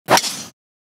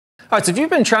All right, so if you've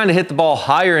been trying to hit the ball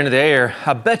higher into the air,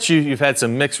 I bet you've had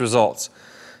some mixed results.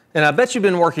 And I bet you've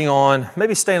been working on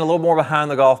maybe staying a little more behind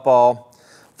the golf ball,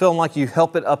 feeling like you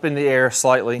help it up in the air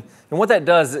slightly. And what that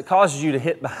does is it causes you to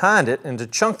hit behind it and to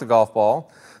chunk the golf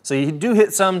ball. So you do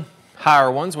hit some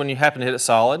higher ones when you happen to hit it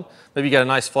solid. Maybe you got a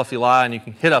nice fluffy lie and you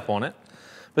can hit up on it.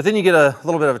 But then you get a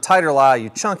little bit of a tighter lie, you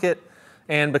chunk it,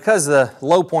 and because the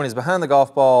low point is behind the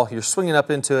golf ball, you're swinging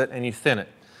up into it and you thin it.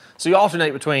 So you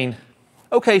alternate between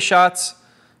okay shots,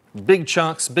 big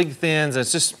chunks, big thins, and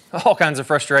it's just all kinds of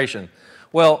frustration.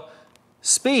 Well,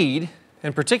 speed,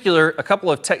 in particular, a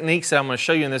couple of techniques that I'm going to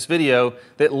show you in this video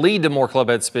that lead to more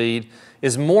clubhead speed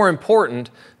is more important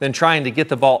than trying to get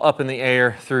the ball up in the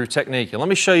air through technique. And let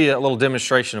me show you a little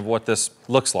demonstration of what this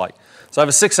looks like. So I have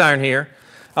a 6-iron here.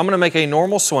 I'm going to make a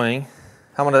normal swing.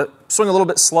 I'm going to swing a little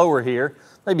bit slower here,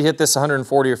 maybe hit this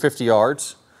 140 or 50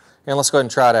 yards, and let's go ahead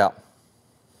and try it out.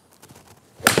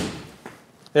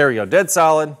 There we go, dead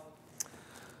solid,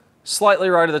 slightly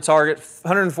right of the target,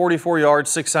 144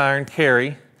 yards, 6-iron,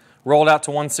 carry, rolled out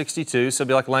to 162, so it'd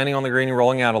be like landing on the green and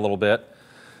rolling out a little bit.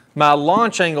 My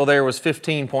launch angle there was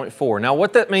 15.4. Now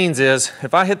what that means is,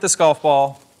 if I hit this golf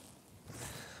ball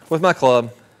with my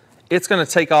club, it's gonna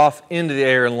take off into the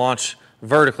air and launch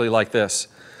vertically like this.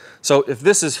 So if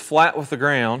this is flat with the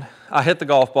ground, I hit the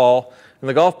golf ball, and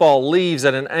the golf ball leaves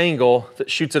at an angle that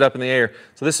shoots it up in the air.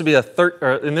 So this would be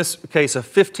in this case, a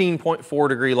 15.4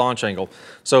 degree launch angle.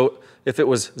 So if it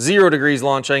was 0 degrees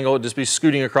launch angle, it'd just be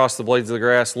scooting across the blades of the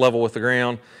grass, level with the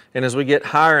ground. And as we get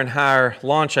higher and higher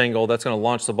launch angle, that's gonna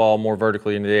launch the ball more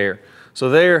vertically into the air.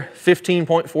 So there,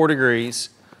 15.4 degrees,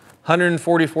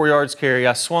 144 yards carry.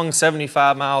 I swung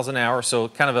 75 miles an hour, so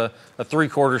kind of a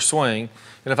 3/4 swing.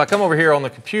 And if I come over here on the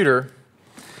computer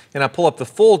and I pull up the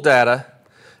full data,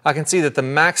 I can see that the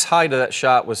max height of that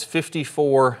shot was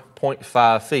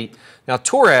 54.5 feet. Now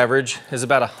tour average is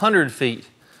about 100 feet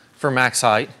for max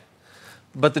height,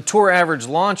 but the tour average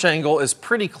launch angle is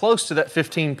pretty close to that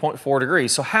 15.4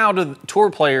 degrees. So how do tour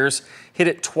players hit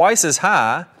it twice as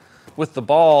high with the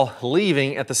ball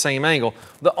leaving at the same angle?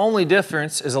 The only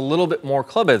difference is a little bit more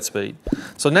clubhead speed.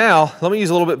 So now let me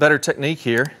use a little bit better technique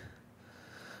here.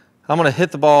 I'm gonna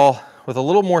hit the ball with a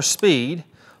little more speed.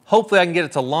 Hopefully I can get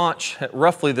it to launch at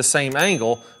roughly the same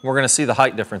angle. We're gonna see the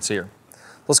height difference here.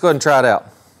 Let's go ahead and try it out.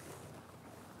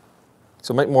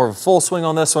 So make more of a full swing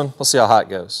on this one. Let's see how high it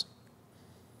goes.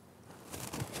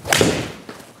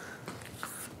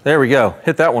 There we go,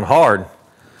 hit that one hard.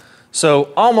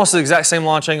 So almost the exact same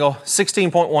launch angle,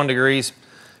 16.1 degrees.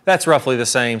 That's roughly the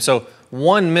same. So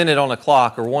 1 minute on a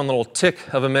clock, or one little tick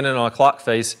of a minute on a clock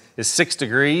face, is 6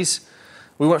 degrees.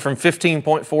 We went from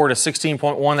 15.4 to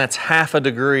 16.1. That's half a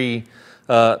degree.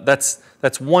 That's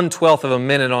 1/12 of a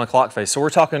minute on a clock face. So we're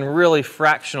talking really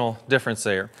fractional difference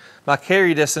there. My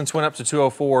carry distance went up to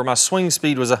 204. My swing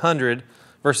speed was 100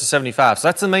 versus 75. So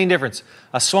that's the main difference.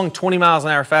 I swung 20 miles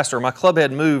an hour faster. My club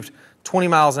head moved 20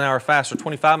 miles an hour faster,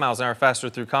 25 miles an hour faster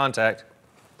through contact.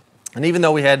 And even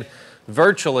though we had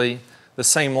virtually the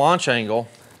same launch angle,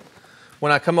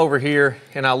 when I come over here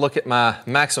and I look at my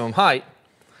maximum height,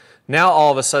 now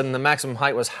all of a sudden the maximum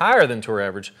height was higher than tour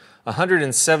average,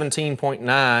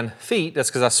 117.9 feet. That's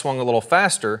because I swung a little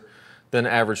faster than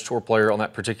the average tour player on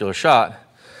that particular shot.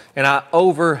 And I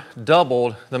over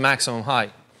doubled the maximum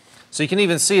height. So you can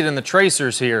even see it in the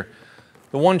tracers here.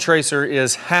 The one tracer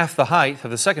is half the height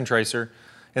of the second tracer,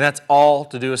 and that's all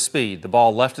to do with speed. The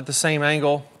ball left at the same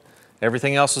angle.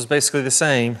 Everything else was basically the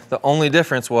same. The only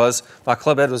difference was my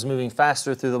club head was moving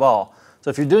faster through the ball. So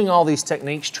if you're doing all these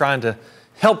techniques trying to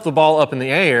help the ball up in the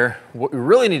air, what we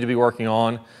really need to be working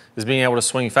on is being able to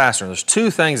swing faster. And there's two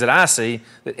things that I see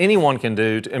that anyone can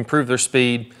do to improve their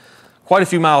speed quite a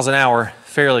few miles an hour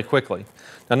fairly quickly.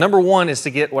 Now, number one is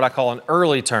to get what I call an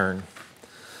early turn.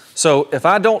 So if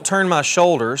I don't turn my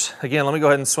shoulders, again, let me go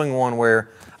ahead and swing one where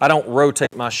I don't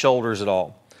rotate my shoulders at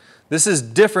all. This is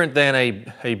different than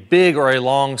a big or a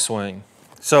long swing.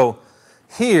 So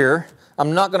here,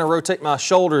 I'm not gonna rotate my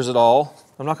shoulders at all.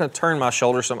 I'm not gonna turn my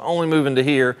shoulders, so I'm only moving to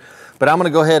here, but I'm gonna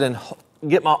go ahead and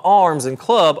get my arms and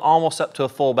club almost up to a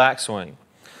full backswing.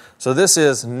 So this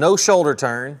is no shoulder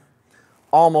turn,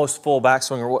 almost full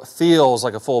backswing, or what feels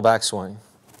like a full backswing.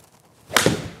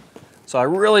 So I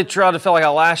really tried to feel like I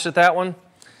lashed at that one.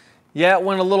 Yeah, it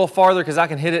went a little farther because I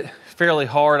can hit it fairly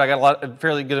hard. I got a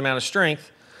fairly good amount of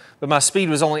strength, but my speed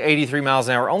was only 83 miles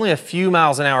an hour, only a few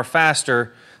miles an hour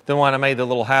faster than when I made the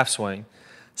little half swing.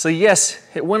 So yes,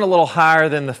 it went a little higher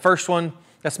than the first one.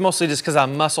 That's mostly just because I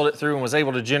muscled it through and was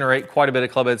able to generate quite a bit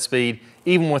of clubhead speed,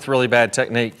 even with really bad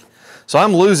technique. So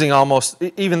I'm losing almost,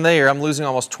 even there, I'm losing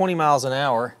almost 20 miles an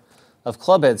hour of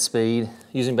clubhead speed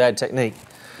using bad technique.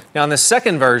 Now in this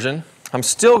second version, I'm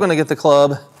still gonna get the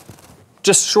club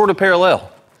just short of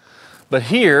parallel. But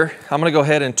here, I'm gonna go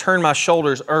ahead and turn my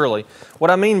shoulders early. What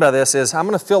I mean by this is I'm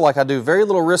gonna feel like I do very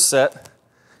little wrist set,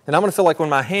 and I'm gonna feel like when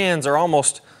my hands are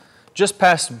almost just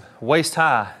past waist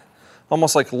high,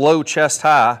 almost like low chest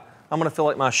high, I'm gonna feel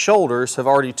like my shoulders have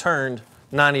already turned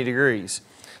 90 degrees.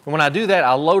 And when I do that,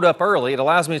 I load up early. It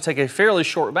allows me to take a fairly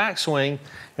short backswing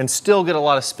and still get a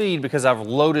lot of speed because I've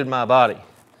loaded my body.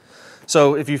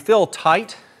 So if you feel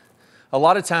tight, a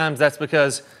lot of times that's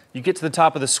because you get to the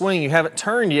top of the swing, you haven't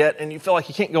turned yet, and you feel like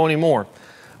you can't go anymore.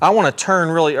 I want to turn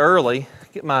really early,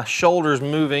 get my shoulders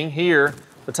moving here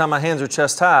by the time my hands are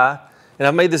chest high, and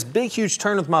I've made this big, huge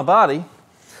turn with my body.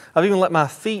 I've even let my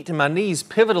feet and my knees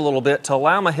pivot a little bit to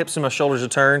allow my hips and my shoulders to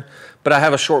turn, but I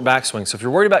have a short backswing. So if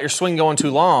you're worried about your swing going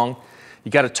too long,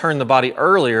 you got to turn the body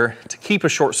earlier to keep a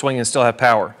short swing and still have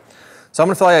power. So I'm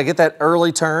going to feel like I get that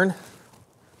early turn,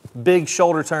 big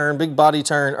shoulder turn, big body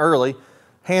turn early.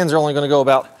 Hands are only going to go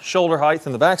about shoulder height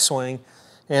in the backswing,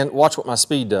 and watch what my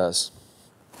speed does.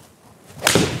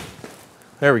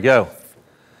 There we go.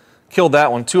 Killed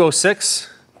that one, 206.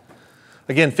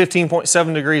 Again,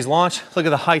 15.7 degrees launch. Look at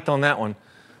the height on that one.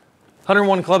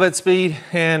 101 clubhead speed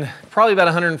and probably about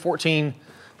 114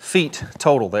 feet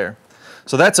total there.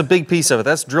 So that's a big piece of it.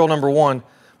 That's drill number one.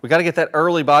 We got to get that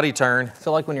early body turn.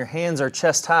 Feel like when your hands are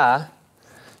chest high,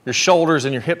 your shoulders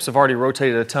and your hips have already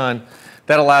rotated a ton.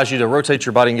 That allows you to rotate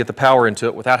your body and get the power into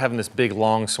it without having this big,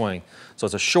 long swing. So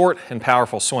it's a short and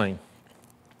powerful swing.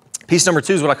 Piece number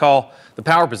two is what I call the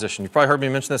power position. You've probably heard me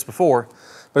mention this before,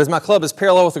 but as my club is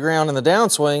parallel with the ground in the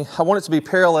downswing, I want it to be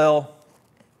parallel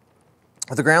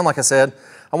with the ground, like I said.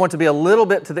 I want it to be a little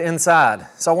bit to the inside.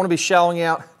 So I want to be shallowing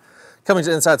out, coming to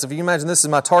the inside. So if you imagine this is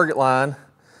my target line,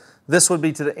 this would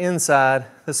be to the inside,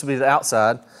 this would be the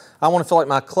outside. I want to feel like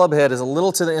my club head is a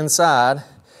little to the inside,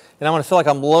 and I want to feel like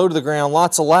I'm low to the ground,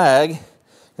 lots of lag,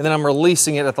 and then I'm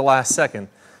releasing it at the last second.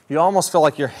 You almost feel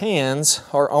like your hands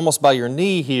are almost by your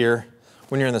knee here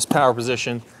when you're in this power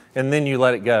position, and then you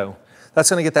let it go. That's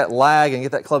going to get that lag and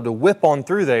get that club to whip on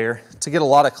through there to get a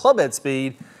lot of club head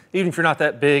speed, even if you're not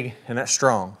that big and that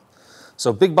strong.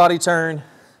 So big body turn,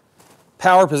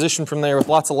 power position from there with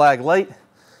lots of lag late.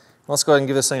 Let's go ahead and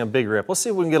give this thing a big rip. Let's see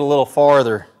if we can get a little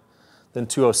farther than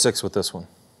 206 with this one.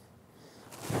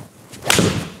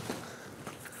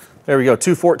 There we go,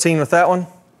 214 with that one.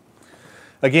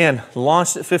 Again,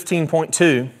 launched at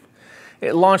 15.2.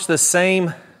 It launched the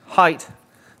same height,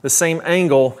 the same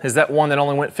angle as that one that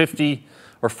only went 50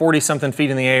 or 40 something feet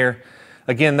in the air.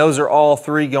 Again, those are all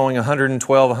three going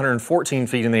 112, 114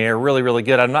 feet in the air. Really, really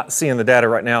good. I'm not seeing the data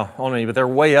right now on me, but they're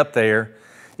way up there,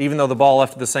 even though the ball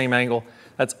left at the same angle.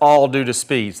 That's all due to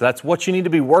speed. So that's what you need to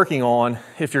be working on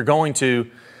if you're going to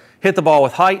hit the ball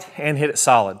with height and hit it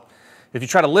solid. If you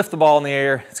try to lift the ball in the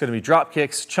air, it's going to be drop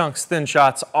kicks, chunks, thin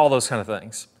shots, all those kind of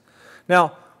things.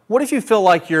 Now, what if you feel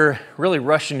like you're really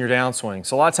rushing your downswing?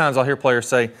 So a lot of times I'll hear players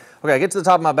say, okay, I get to the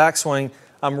top of my backswing,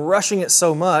 I'm rushing it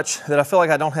so much that I feel like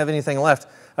I don't have anything left.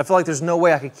 I feel like there's no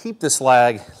way I could keep this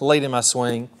lag late in my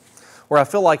swing, or I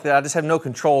feel like that I just have no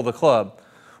control of the club.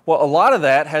 Well, a lot of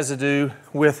that has to do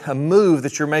with a move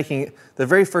that you're making the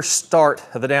very first start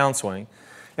of the downswing.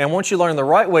 And once you learn the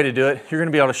right way to do it, you're going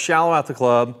to be able to shallow out the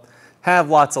club, have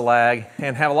lots of lag,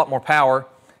 and have a lot more power,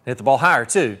 and hit the ball higher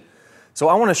too. So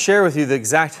I want to share with you the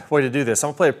exact way to do this.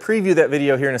 I'm going to play a preview of that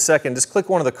video here in a second. Just click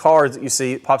one of the cards that you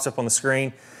see, it pops up on the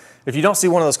screen. If you don't see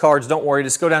one of those cards, don't worry,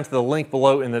 just go down to the link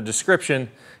below in the description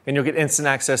and you'll get instant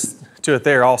access to it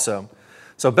there also.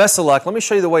 So best of luck. Let me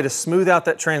show you the way to smooth out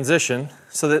that transition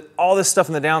so that all this stuff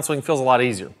in the downswing feels a lot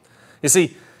easier. You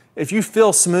see, if you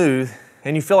feel smooth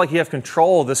and you feel like you have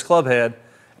control of this club head,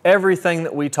 everything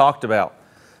that we talked about,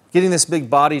 getting this big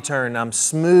body turn, I'm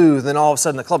smooth, and all of a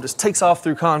sudden the club just takes off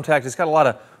through contact. It's got a lot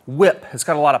of whip. It's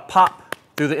got a lot of pop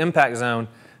through the impact zone.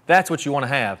 That's what you want to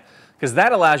have, because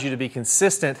that allows you to be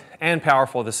consistent and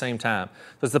powerful at the same time.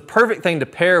 So it's the perfect thing to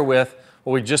pair with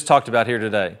what we just talked about here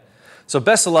today. So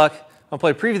best of luck. I'll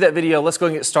play a preview of that video. Let's go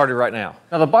and get started right now.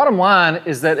 Now the bottom line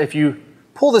is that if you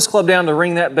pull this club down to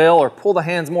ring that bell or pull the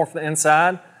hands more from the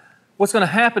inside, what's going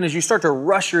to happen is you start to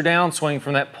rush your downswing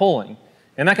from that pulling.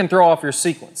 And that can throw off your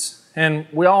sequence. And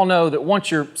we all know that once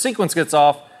your sequence gets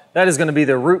off, that is going to be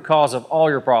the root cause of all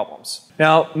your problems.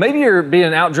 Now, maybe you're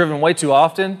being outdriven way too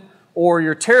often, or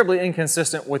you're terribly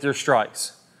inconsistent with your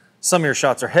strikes. Some of your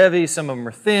shots are heavy, some of them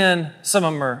are thin, some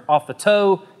of them are off the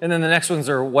toe, and then the next ones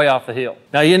are way off the heel.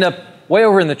 Now you end up way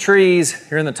over in the trees,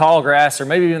 you're in the tall grass, or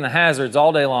maybe even the hazards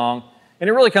all day long, and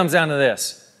it really comes down to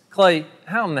this. Clay,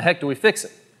 how in the heck do we fix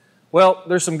it? Well,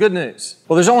 there's some good news.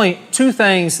 Well, there's only two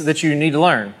things that you need to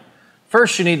learn.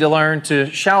 First, you need to learn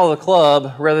to shallow the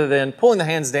club rather than pulling the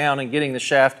hands down and getting the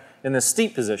shaft in this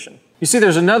steep position. You see,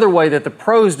 there's another way that the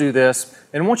pros do this,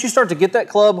 and once you start to get that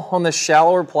club on this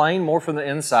shallower plane, more from the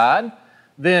inside,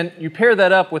 then you pair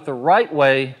that up with the right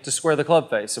way to square the club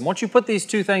face. And once you put these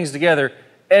two things together,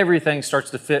 everything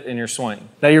starts to fit in your swing.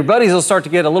 Now your buddies will start to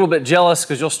get a little bit jealous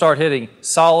because you'll start hitting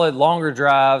solid, longer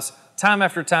drives, time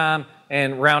after time,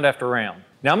 and round after round.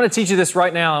 Now I'm going to teach you this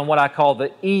right now in what I call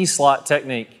the E-slot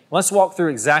technique. Let's walk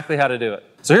through exactly how to do it.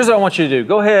 So here's what I want you to do.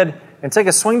 Go ahead and take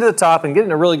a swing to the top and get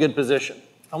in a really good position.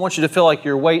 I want you to feel like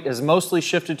your weight is mostly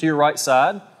shifted to your right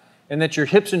side and that your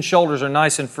hips and shoulders are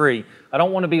nice and free. I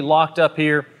don't want to be locked up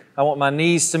here. I want my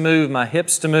knees to move, my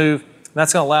hips to move.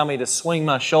 That's going to allow me to swing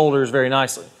my shoulders very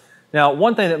nicely. Now,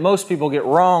 one thing that most people get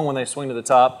wrong when they swing to the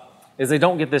top is they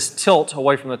don't get this tilt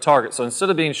away from the target. So instead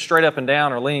of being straight up and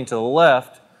down or leaning to the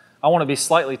left, I want to be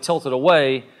slightly tilted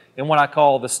away in what I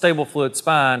call the stable fluid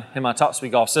spine in my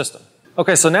topspeed golf system.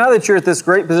 Okay, so now that you're at this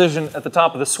great position at the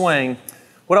top of the swing,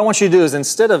 what I want you to do is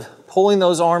instead of pulling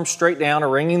those arms straight down or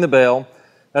ringing the bell,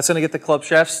 that's going to get the club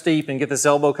shaft steep and get this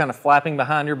elbow kind of flapping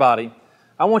behind your body.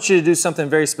 I want you to do something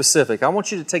very specific. I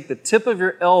want you to take the tip of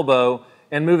your elbow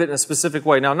and move it in a specific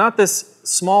way. Now, not this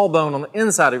small bone on the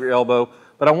inside of your elbow,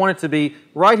 but I want it to be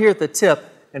right here at the tip,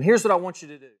 and here's what I want you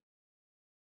to do.